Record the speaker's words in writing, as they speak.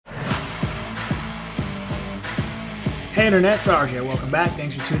Hey Internet, it's RJ. Welcome back.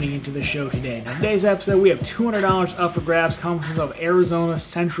 Thanks for tuning into the show today. Now, today's episode, we have $200 up for grabs, comes from Arizona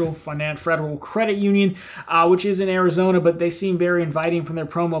Central Federal Credit Union, which is in Arizona, but they seem very inviting from their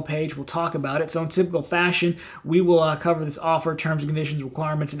promo page. We'll talk about it. So in typical fashion, we will cover this offer, terms and conditions,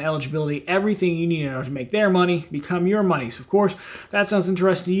 requirements, and eligibility, everything you need in order to make their money become your money. So of course, if that sounds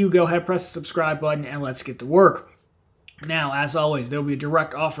interesting to you, go ahead, press the subscribe button, and let's get to work. Now, as always, there will be a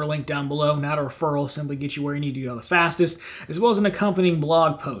direct offer link down below, not a referral, simply get you where you need to go the fastest, as well as an accompanying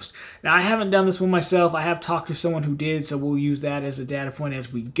blog post. Now, I haven't done this one myself. I have talked to someone who did, so we'll use that as a data point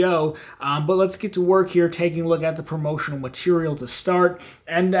as we go. But let's get to work here, taking a look at the promotional material to start.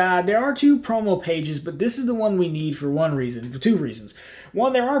 And there are two promo pages, but this is the one we need for two reasons.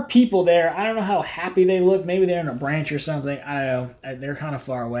 One, there are people there. I don't know how happy they look. Maybe they're in a branch or something. I don't know. They're kind of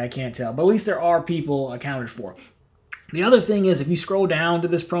far away. I can't tell. But at least there are people accounted for. The other thing is, if you scroll down to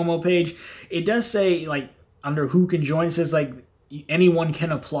this promo page, it does say, like, under who can join, it says, like, anyone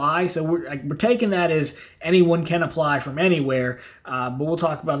can apply. So we're taking that as anyone can apply from anywhere, but we'll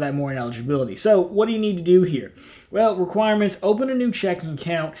talk about that more in eligibility. So what do you need to do here? Well, requirements, open a new checking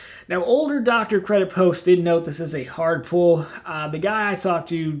account. Now, older doctor credit posts did note this is a hard pull. The guy I talked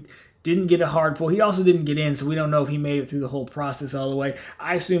to didn't get a hard pull. He also didn't get in, so we don't know if he made it through the whole process all the way.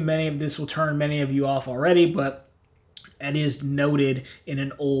 I assume many of this will turn many of you off already, but that is noted in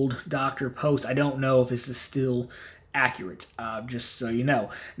an old doctor post. I don't know if this is still accurate, just so you know.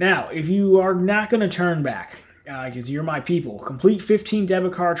 Now, if you are not going to turn back, because you're my people, complete 15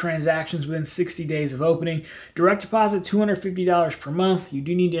 debit card transactions within 60 days of opening. Direct deposit, $250 per month. You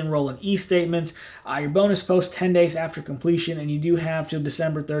do need to enroll in e-statements. Your bonus post 10 days after completion, and you do have till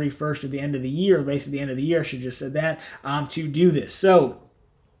December 31st at the end of the year, basically the end of the year, I should have just said that, to do this. So,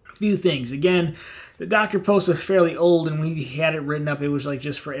 a few things. Again, the doctor post was fairly old, and we had it written up. It was like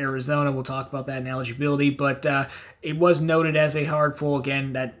just for Arizona. We'll talk about that in eligibility, but it was noted as a hard pull.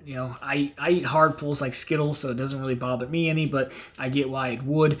 Again, that, you know, I eat hard pulls like Skittles, so it doesn't really bother me any, but I get why it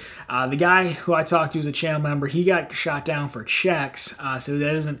would. The guy who I talked to is a channel member. He got shot down for checks, so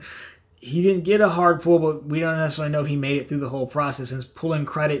that isn't. He didn't get a hard pull, but we don't necessarily know if he made it through the whole process. Since pulling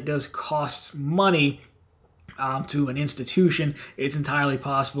credit does cost money to an institution, it's entirely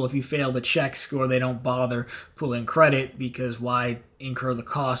possible if you fail the check score, they don't bother pulling credit, because why incur the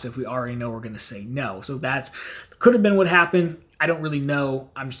cost if we already know we're going to say no? So that could have been what happened. I don't really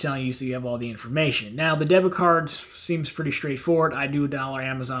know. I'm just telling you so you have all the information. Now, the debit cards seems pretty straightforward. I do $1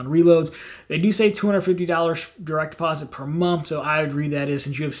 Amazon reloads. They do say $250 direct deposit per month, so I would read that as,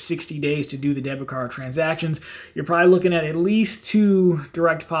 since you have 60 days to do the debit card transactions, you're probably looking at least 2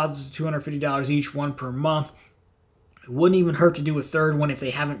 direct deposits of $250 each, one per month. It wouldn't even hurt to do a third one if they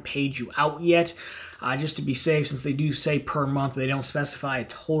haven't paid you out yet, just to be safe, since they do say per month. They don't specify a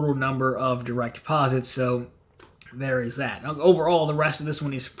total number of direct deposits, so there is that. Now, overall, the rest of this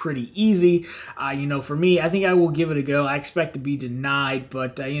one is pretty easy. You know, for me, I think I will give it a go. I expect to be denied,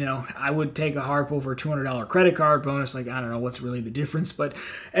 but, you know, I would take a hard pull for a $200 credit card bonus. Like, I don't know what's really the difference, but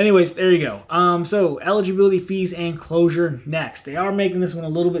anyways, there you go. So, eligibility, fees, and closure next. They are making this one a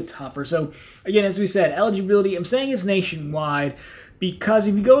little bit tougher. So, again, as we said, eligibility, I'm saying it's nationwide because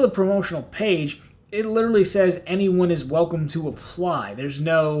if you go to the promotional page, it literally says anyone is welcome to apply. There's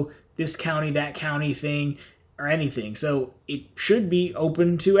no this county, that county thing or anything. So it should be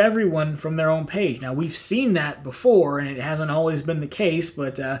open to everyone from their own page. Now, we've seen that before, and it hasn't always been the case,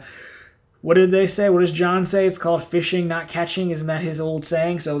 but what did they say? What does John say? It's called fishing, not catching. Isn't that his old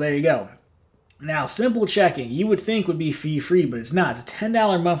saying? So there you go. Now, simple checking, you would think would be fee-free, but it's not. It's a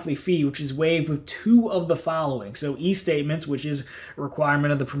 $10 monthly fee, which is waived with 2 of the following. So, e-statements, which is a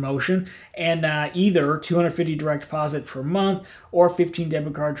requirement of the promotion, and either $250 direct deposit per month or 15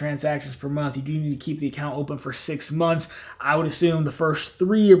 debit card transactions per month. You do need to keep the account open for 6 months. I would assume the first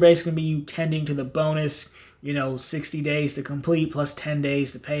 3 are basically going to be you tending to the bonus, you know, 60 days to complete plus 10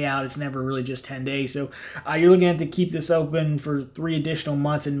 days to pay out. It's never really just 10 days. So, you're looking at to keep this open for 3 additional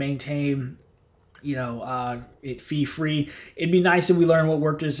months and maintain, you know, it fee-free. It'd be nice if we learn what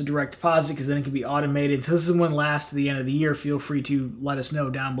worked as a direct deposit, because then it can be automated. So this is one lasts to the end of the year. Feel free to let us know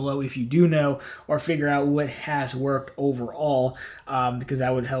down below if you do know, or figure out what has worked overall, because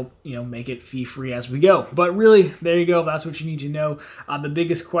that would help, you know, make it fee-free as we go. But really, there you go. That's what you need to know. The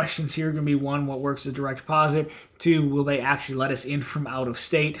biggest questions here are going to be, 1, what works as a direct deposit? 2, will they actually let us in from out of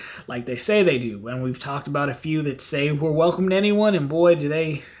state like they say they do? And we've talked about a few that say we're welcome to anyone, and boy, do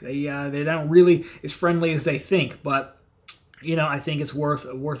they don't really as friendly as they think. But I think it's worth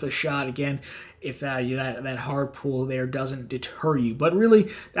a shot again if that hard pull there doesn't deter you. But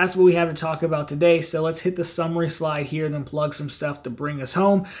really, that's what we have to talk about today. So let's hit the summary slide here, then plug some stuff to bring us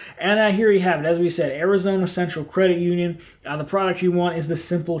home. And here you have it. As we said, Arizona Central Credit Union. The product you want is the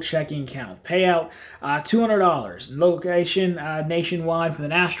simple checking account. Payout $200. Location nationwide with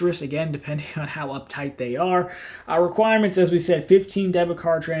an asterisk, again, depending on how uptight they are. Requirements, as we said, 15 debit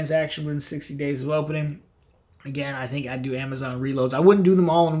card transactions within 60 days of opening. Again, I think I'd do Amazon reloads. I wouldn't do them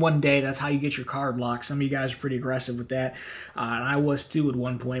all in one day. That's how you get your card locked. Some of you guys are pretty aggressive with that, and I was too at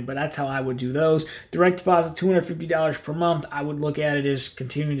one point, but that's how I would do those. Direct deposit, $250 per month. I would look at it as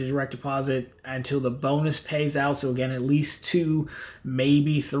continuing to direct deposit until the bonus pays out. So again, at least 2,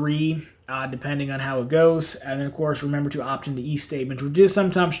 maybe 3. Depending on how it goes. And then, of course, remember to opt into e-statements, which is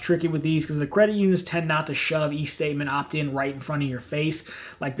sometimes tricky with these because the credit unions tend not to shove e-statement opt-in right in front of your face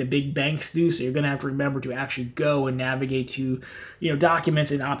like the big banks do. So you're going to have to remember to actually go and navigate to,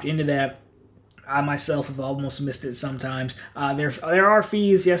 documents and opt into that. I myself have almost missed it sometimes. There are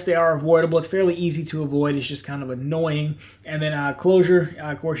fees. Yes, they are avoidable. It's fairly easy to avoid. It's just kind of annoying. And then closure.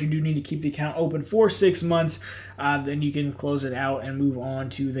 Of course, you do need to keep the account open for 6 months. Then you can close it out and move on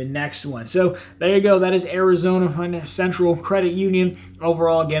to the next one. So there you go. That is Arizona Central Credit Union.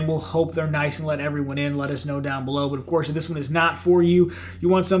 Overall, again, we'll hope they're nice and let everyone in. Let us know down below. But of course, if this one is not for you, you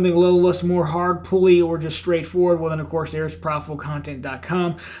want something a little less more hard pulley or just straightforward, well then of course there's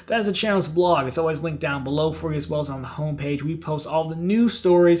profitablecontent.com. That is the channel's blog. It's always linked down below for you, as well as on the homepage. We post all the news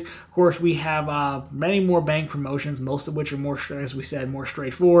stories. Of course, we have many more bank promotions, most of which are more, as we said, more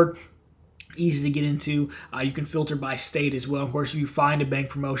straightforward. Easy to get into. You can filter by state as well. Of course, if you find a bank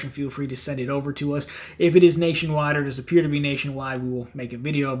promotion, feel free to send it over to us. If it is nationwide or does appear to be nationwide, we will make a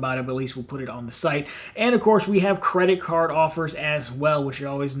video about it, but at least we'll put it on the site. And of course, we have credit card offers as well, which are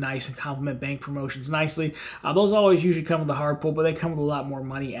always nice and complement bank promotions nicely. Those always usually come with a hard pull, but they come with a lot more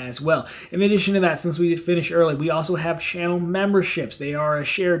money as well. In addition to that, since we did finish early, we also have channel memberships. They are a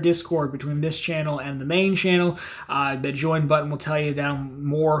shared Discord between this channel and the main channel. The join button will tell you down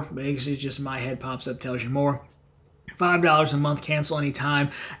more. Basically, just my head pops up, tells you more. $5 a month, cancel anytime.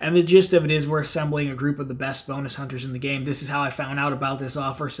 And the gist of it is we're assembling a group of the best bonus hunters in the game. This is how I found out about this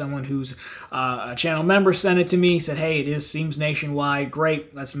offer. Someone who's a channel member sent it to me, said, hey, it seems nationwide.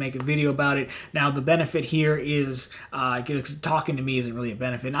 Great, let's make a video about it. Now, the benefit here is talking to me isn't really a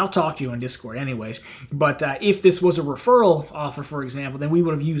benefit. And I'll talk to you on Discord anyways. But if this was a referral offer, for example, then we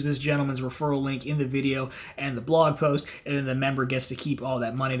would have used this gentleman's referral link in the video and the blog post, and then the member gets to keep all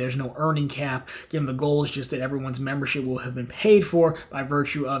that money. There's no earning cap. Again, the goal is just that everyone's membership will have been paid for by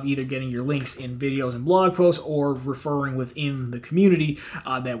virtue of either getting your links in videos and blog posts or referring within the community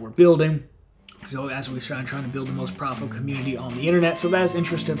that we're building. So as we're trying to build the most profitable community on the internet. So that is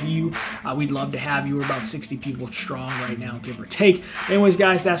interest of you. We'd love to have you. We're about 60 people strong right now, give or take. Anyways,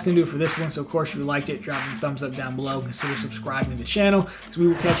 guys, that's going to do it for this one. So, of course, if you liked it, drop a thumbs up down below. Consider subscribing to the channel. So we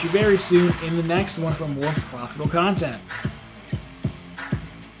will catch you very soon in the next one for more profitable content.